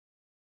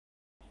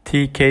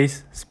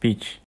T-case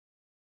speech.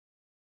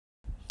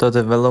 The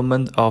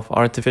development of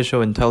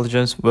artificial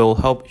intelligence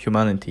will help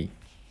humanity.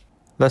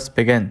 Let's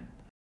begin.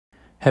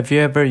 Have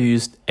you ever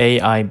used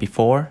AI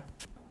before?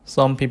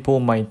 Some people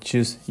might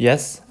choose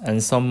yes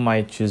and some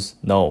might choose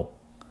no.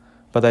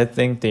 But I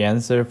think the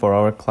answer for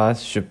our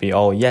class should be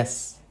all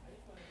yes.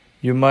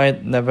 You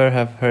might never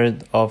have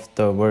heard of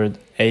the word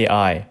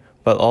AI,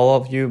 but all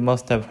of you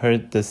must have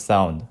heard this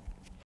sound.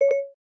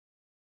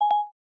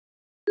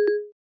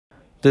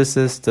 This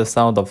is the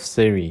sound of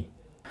Siri.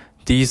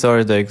 These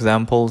are the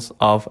examples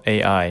of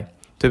AI.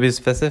 To be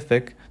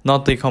specific,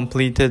 not the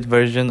completed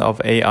version of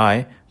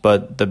AI,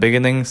 but the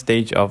beginning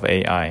stage of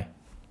AI.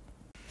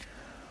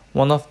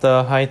 One of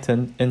the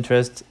heightened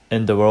interests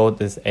in the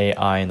world is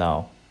AI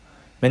now.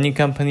 Many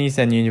companies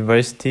and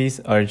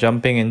universities are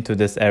jumping into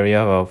this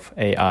area of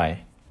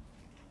AI.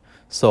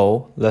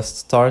 So, let's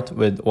start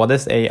with what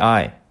is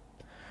AI?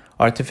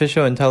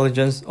 Artificial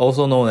intelligence,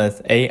 also known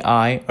as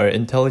AI, are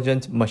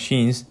intelligent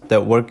machines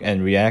that work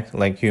and react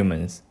like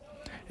humans.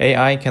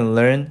 AI can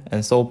learn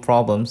and solve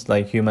problems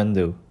like humans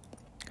do.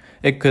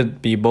 It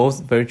could be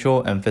both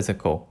virtual and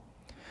physical.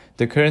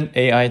 The current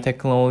AI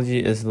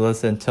technology is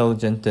less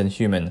intelligent than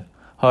human.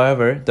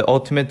 However, the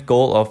ultimate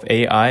goal of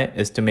AI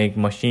is to make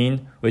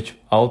machine which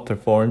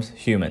outperforms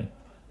human.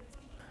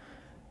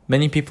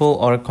 Many people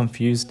are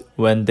confused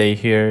when they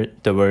hear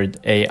the word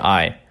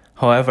AI.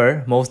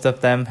 However, most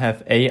of them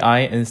have AI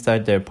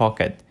inside their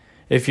pocket.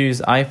 If you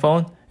use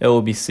iPhone, it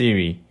will be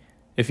Siri.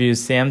 If you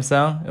use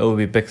Samsung, it will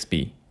be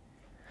Bixby.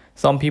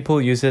 Some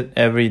people use it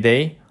every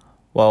day,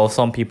 while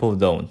some people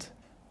don't.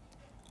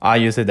 I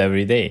use it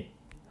every day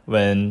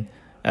when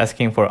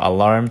asking for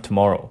alarm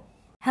tomorrow.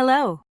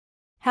 Hello.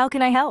 How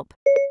can I help?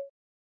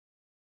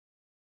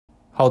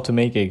 How to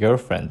make a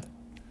girlfriend.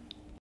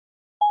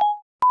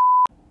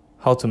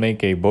 How to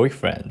make a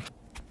boyfriend.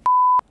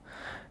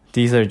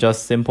 These are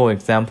just simple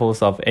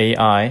examples of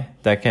AI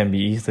that can be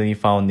easily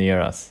found near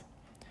us.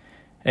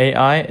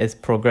 AI is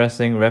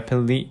progressing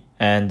rapidly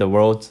and the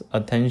world's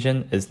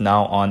attention is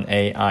now on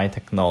AI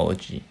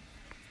technology.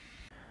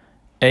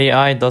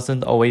 AI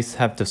doesn't always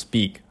have to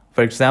speak.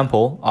 For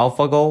example,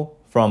 AlphaGo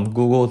from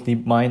Google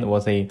DeepMind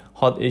was a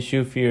hot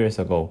issue a few years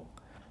ago.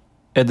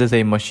 It is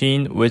a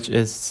machine which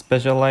is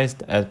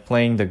specialized at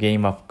playing the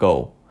game of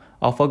Go.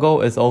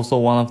 AlphaGo is also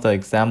one of the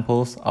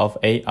examples of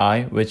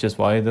AI which is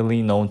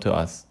widely known to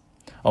us.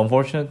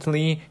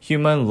 Unfortunately,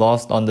 human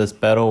lost on this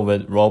battle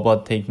with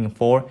robot taking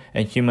 4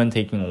 and human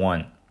taking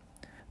 1.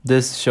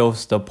 This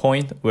shows the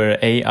point where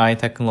AI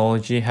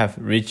technology have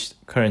reached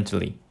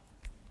currently.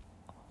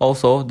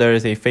 Also, there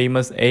is a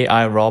famous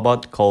AI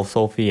robot called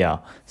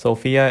Sophia.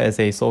 Sophia is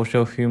a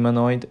social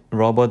humanoid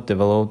robot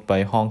developed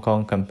by Hong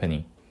Kong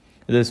company.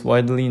 It is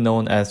widely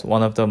known as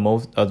one of the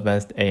most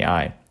advanced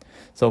AI.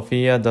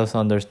 Sophia does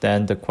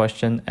understand the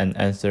question and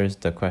answers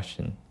the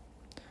question.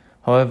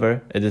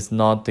 However, it is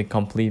not the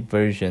complete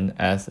version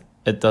as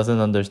it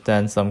doesn't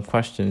understand some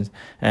questions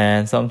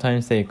and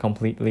sometimes say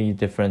completely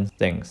different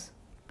things.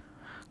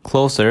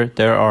 Closer,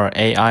 there are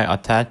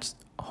AI-attached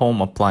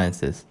home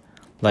appliances,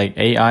 like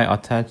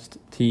AI-attached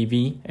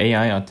TV,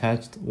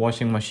 AI-attached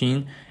washing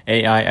machine,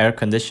 AI air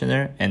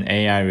conditioner, and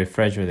AI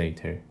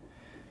refrigerator.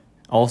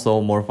 Also,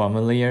 more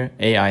familiar,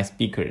 AI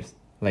speakers,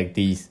 like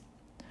these.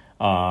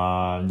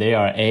 They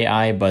are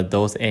AI, but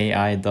those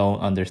AI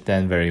don't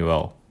understand very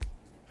well.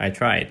 I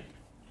tried.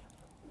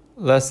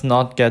 Let's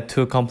not get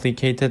too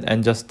complicated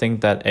and just think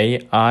that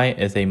AI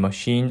is a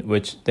machine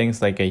which thinks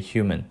like a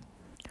human.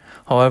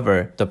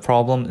 However, the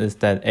problem is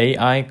that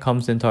AI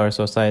comes into our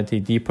society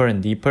deeper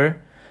and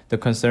deeper. The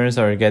concerns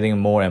are getting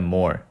more and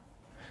more.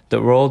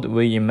 The world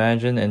we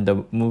imagine in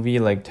the movie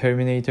like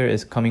Terminator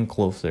is coming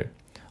closer.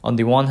 On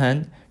the one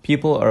hand,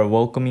 people are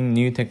welcoming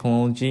new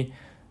technology,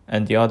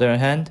 and the other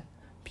hand,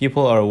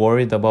 people are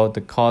worried about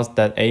the cost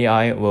that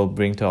AI will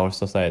bring to our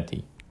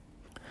society.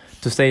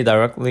 To say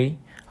directly,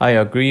 I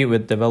agree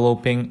with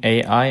developing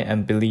AI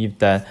and believe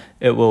that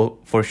it will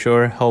for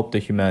sure help the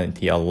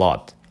humanity a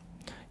lot.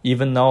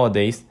 Even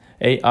nowadays,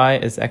 AI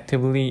is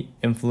actively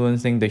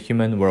influencing the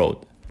human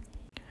world.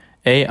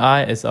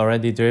 AI is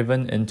already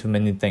driven into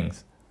many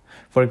things.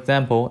 For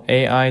example,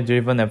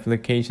 AI-driven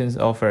applications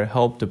offer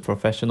help to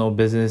professional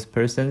business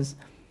persons,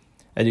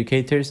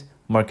 educators,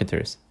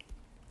 marketers.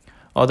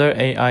 Other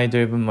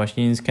AI-driven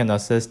machines can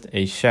assist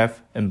a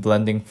chef in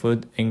blending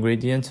food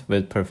ingredients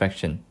with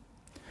perfection.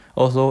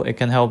 Also, it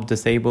can help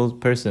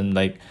disabled person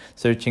like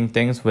searching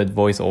things with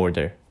voice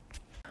order.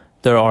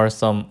 There are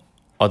some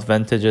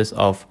advantages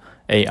of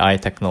AI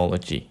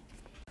technology.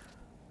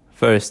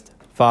 First,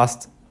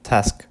 fast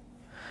task.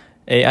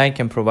 AI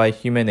can provide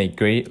human a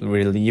great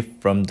relief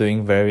from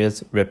doing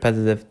various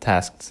repetitive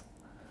tasks.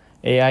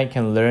 AI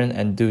can learn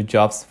and do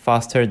jobs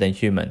faster than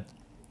human.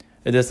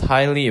 It is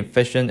highly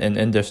efficient in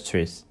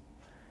industries.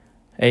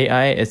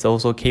 AI is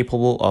also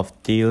capable of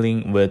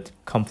dealing with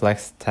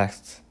complex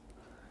tasks.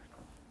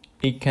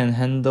 It can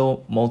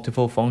handle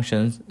multiple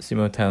functions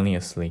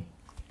simultaneously.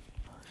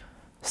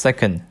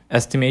 Second,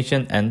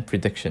 estimation and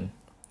prediction.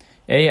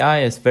 AI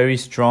is very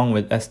strong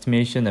with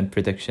estimation and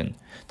prediction.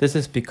 This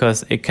is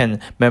because it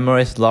can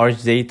memorize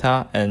large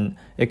data and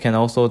it can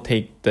also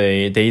take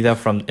the data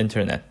from the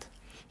internet.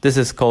 This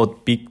is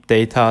called big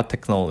data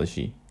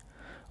technology.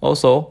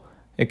 Also,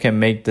 it can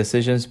make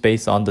decisions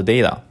based on the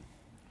data.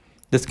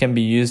 This can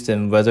be used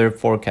in weather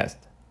forecast.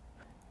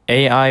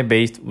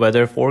 AI-based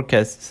weather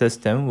forecast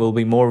system will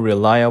be more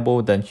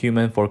reliable than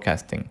human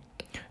forecasting.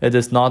 It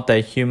is not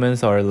that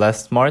humans are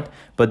less smart,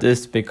 but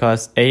it's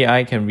because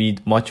AI can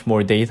read much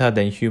more data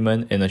than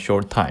human in a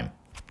short time.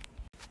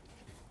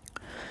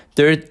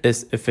 Third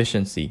is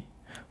efficiency.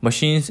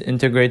 Machines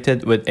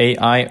integrated with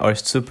AI are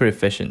super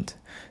efficient.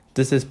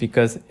 This is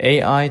because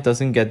AI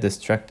doesn't get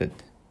distracted.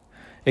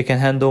 It can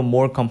handle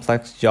more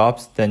complex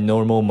jobs than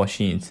normal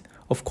machines.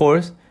 Of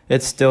course,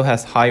 it still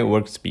has high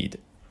work speed.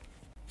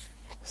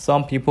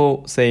 Some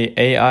people say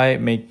AI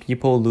make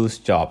people lose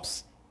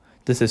jobs.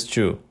 This is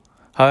true.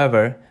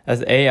 However,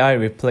 as AI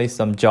replaces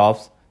some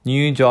jobs,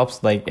 new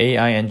jobs like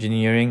AI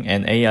engineering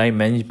and AI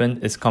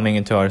management is coming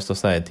into our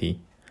society.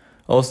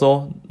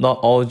 Also, not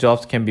all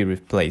jobs can be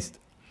replaced.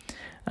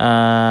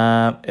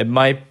 It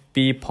might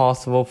be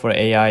possible for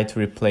AI to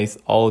replace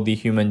all the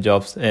human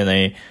jobs in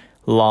a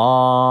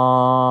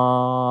long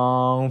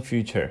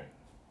future.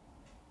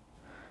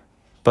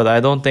 But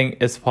I don't think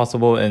it's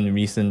possible in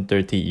recent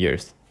 30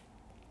 years.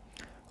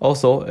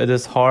 Also, it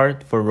is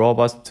hard for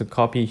robots to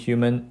copy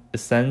human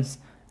essence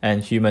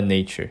and human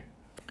nature.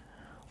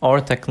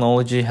 Our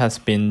technology has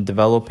been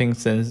developing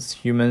since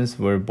humans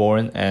were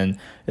born, and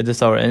it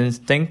is our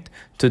instinct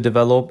to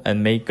develop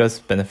and make us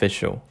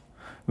beneficial.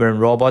 When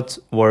robots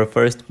were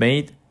first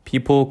made,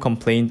 people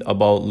complained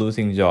about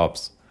losing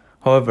jobs.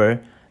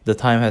 However, the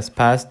time has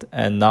passed,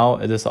 and now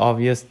it is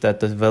obvious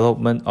that the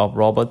development of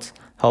robots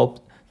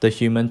helped the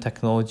human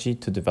technology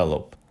to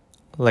develop.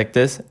 Like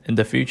this, in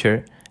the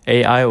future,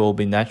 AI will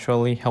be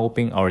naturally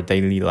helping our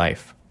daily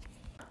life.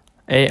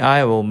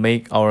 AI will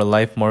make our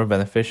life more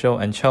beneficial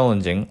and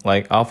challenging,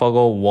 like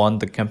AlphaGo won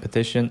the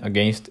competition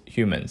against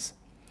humans.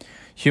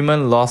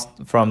 Humans lost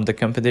from the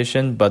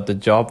competition, but the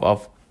job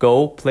of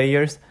Go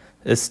players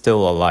is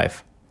still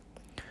alive.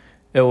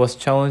 It was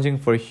challenging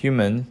for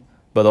humans,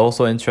 but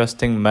also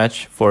interesting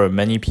match for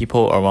many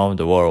people around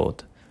the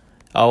world.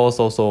 I was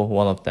also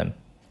one of them,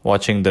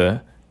 watching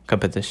the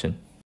competition.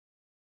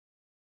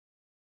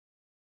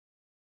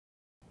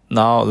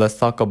 Now let's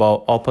talk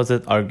about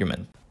opposite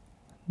argument.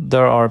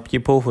 There are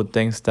people who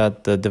think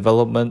that the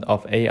development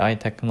of AI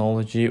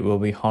technology will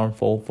be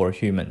harmful for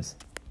humans.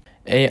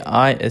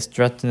 AI is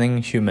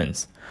threatening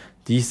humans.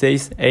 These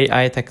days,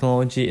 AI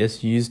technology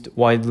is used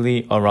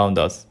widely around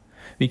us.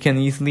 We can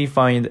easily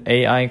find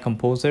AI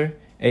composer,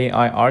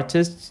 AI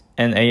artists,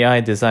 and AI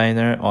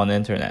designer on the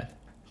internet.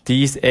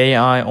 These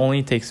AI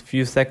only takes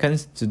few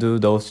seconds to do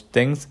those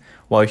things,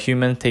 while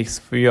human takes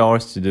few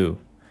hours to do.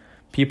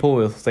 People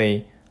will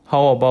say,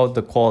 how about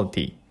the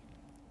quality?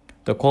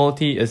 The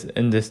quality is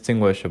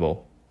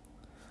indistinguishable.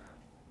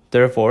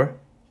 Therefore,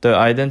 the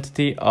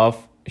identity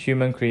of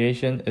human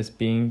creation is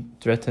being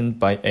threatened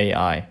by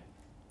AI.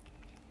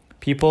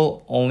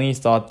 People only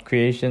thought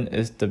creation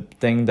is the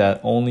thing that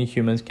only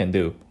humans can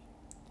do.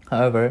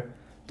 However,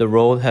 the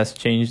road has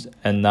changed,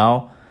 and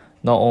now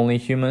not only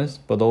humans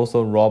but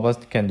also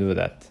robots can do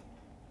that.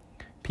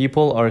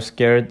 People are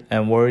scared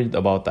and worried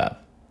about that.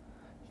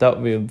 That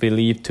we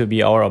believe to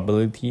be our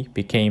ability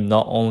became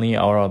not only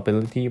our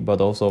ability but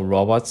also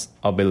robots'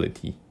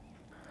 ability.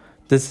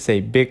 This is a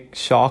big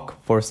shock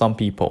for some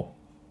people.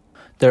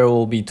 There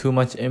will be too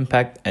much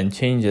impact and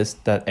changes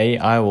that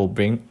AI will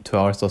bring to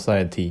our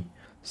society.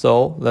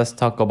 So let's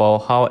talk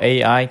about how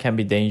AI can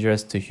be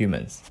dangerous to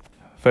humans.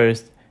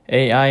 First,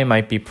 AI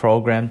might be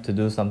programmed to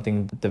do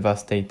something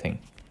devastating.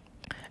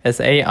 As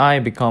AI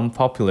become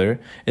popular,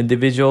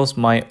 individuals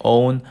might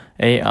own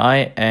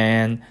AI,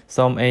 and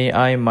some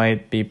AI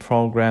might be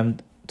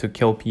programmed to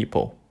kill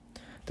people.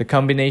 The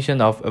combination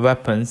of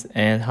weapons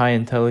and high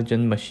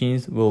intelligent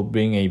machines will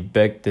bring a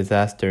big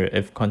disaster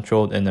if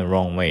controlled in the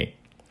wrong way.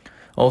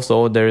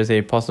 Also, there is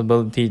a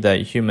possibility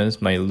that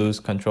humans might lose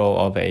control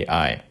of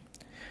AI.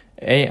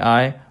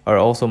 AI are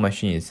also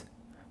machines.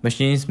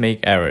 Machines make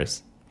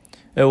errors.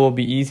 It will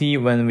be easy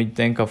when we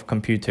think of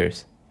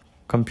computers.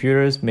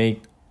 Computers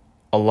make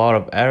a lot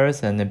of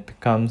errors and it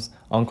becomes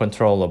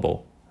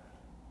uncontrollable.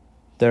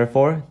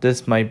 Therefore,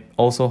 this might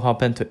also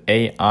happen to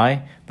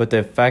AI, but the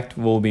effect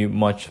will be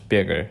much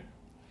bigger.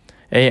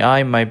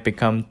 AI might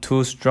become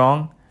too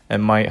strong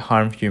and might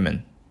harm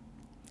humans.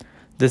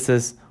 This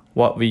is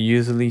what we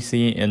usually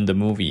see in the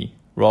movie,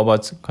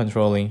 robots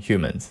controlling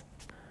humans.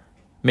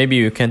 Maybe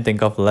you can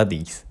think of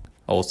ladies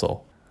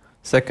also.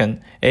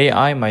 Second,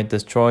 AI might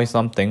destroy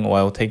something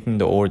while taking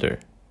the order.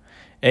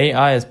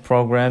 AI is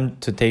programmed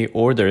to take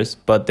orders,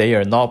 but they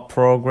are not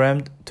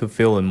programmed to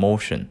feel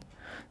emotion.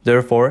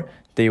 Therefore,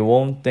 they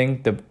won't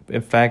think the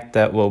effect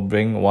that will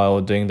bring while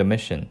doing the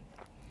mission.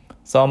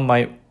 Some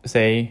might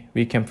say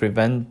we can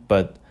prevent,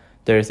 but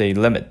there is a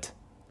limit.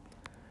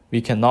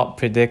 We cannot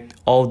predict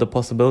all the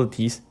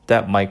possibilities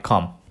that might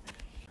come.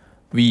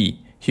 We,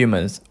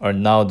 humans, are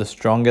now the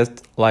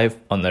strongest life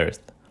on Earth.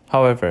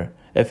 However,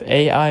 If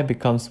AI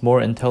becomes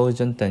more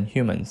intelligent than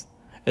humans,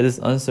 it is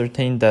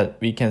uncertain that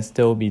we can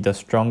still be the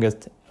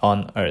strongest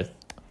on Earth.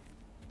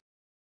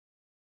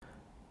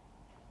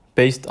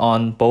 Based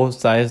on both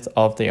sides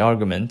of the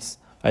arguments,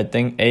 I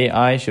think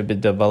AI should be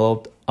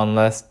developed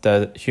unless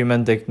the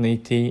human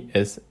dignity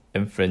is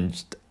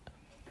infringed.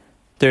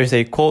 There is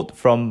a quote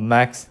from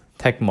Max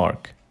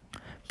Tegmark,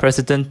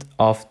 president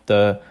of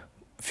the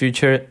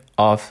Future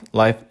of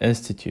Life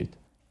Institute.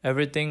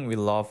 Everything we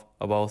love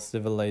about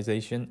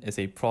civilization is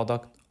a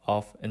product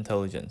of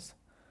intelligence.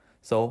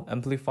 So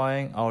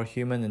amplifying our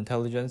human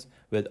intelligence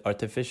with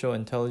artificial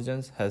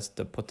intelligence has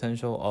the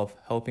potential of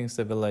helping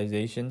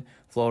civilization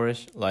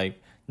flourish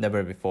like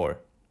never before,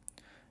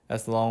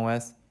 as long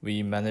as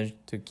we manage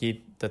to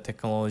keep the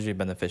technology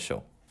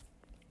beneficial.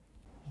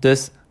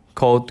 This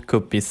quote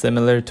could be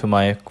similar to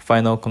my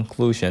final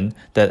conclusion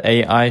that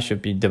AI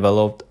should be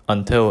developed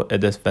until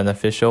it is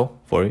beneficial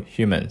for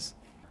humans.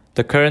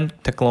 The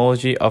current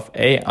technology of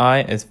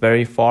AI is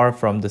very far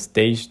from the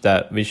stage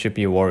that we should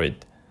be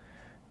worried.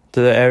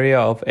 The area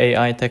of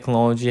AI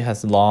technology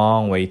has a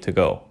long way to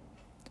go.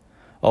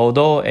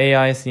 Although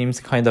AI seems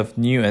kind of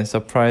new and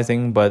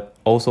surprising but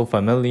also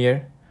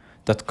familiar,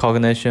 that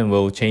cognition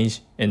will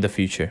change in the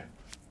future.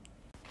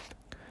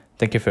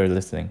 Thank you for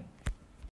listening.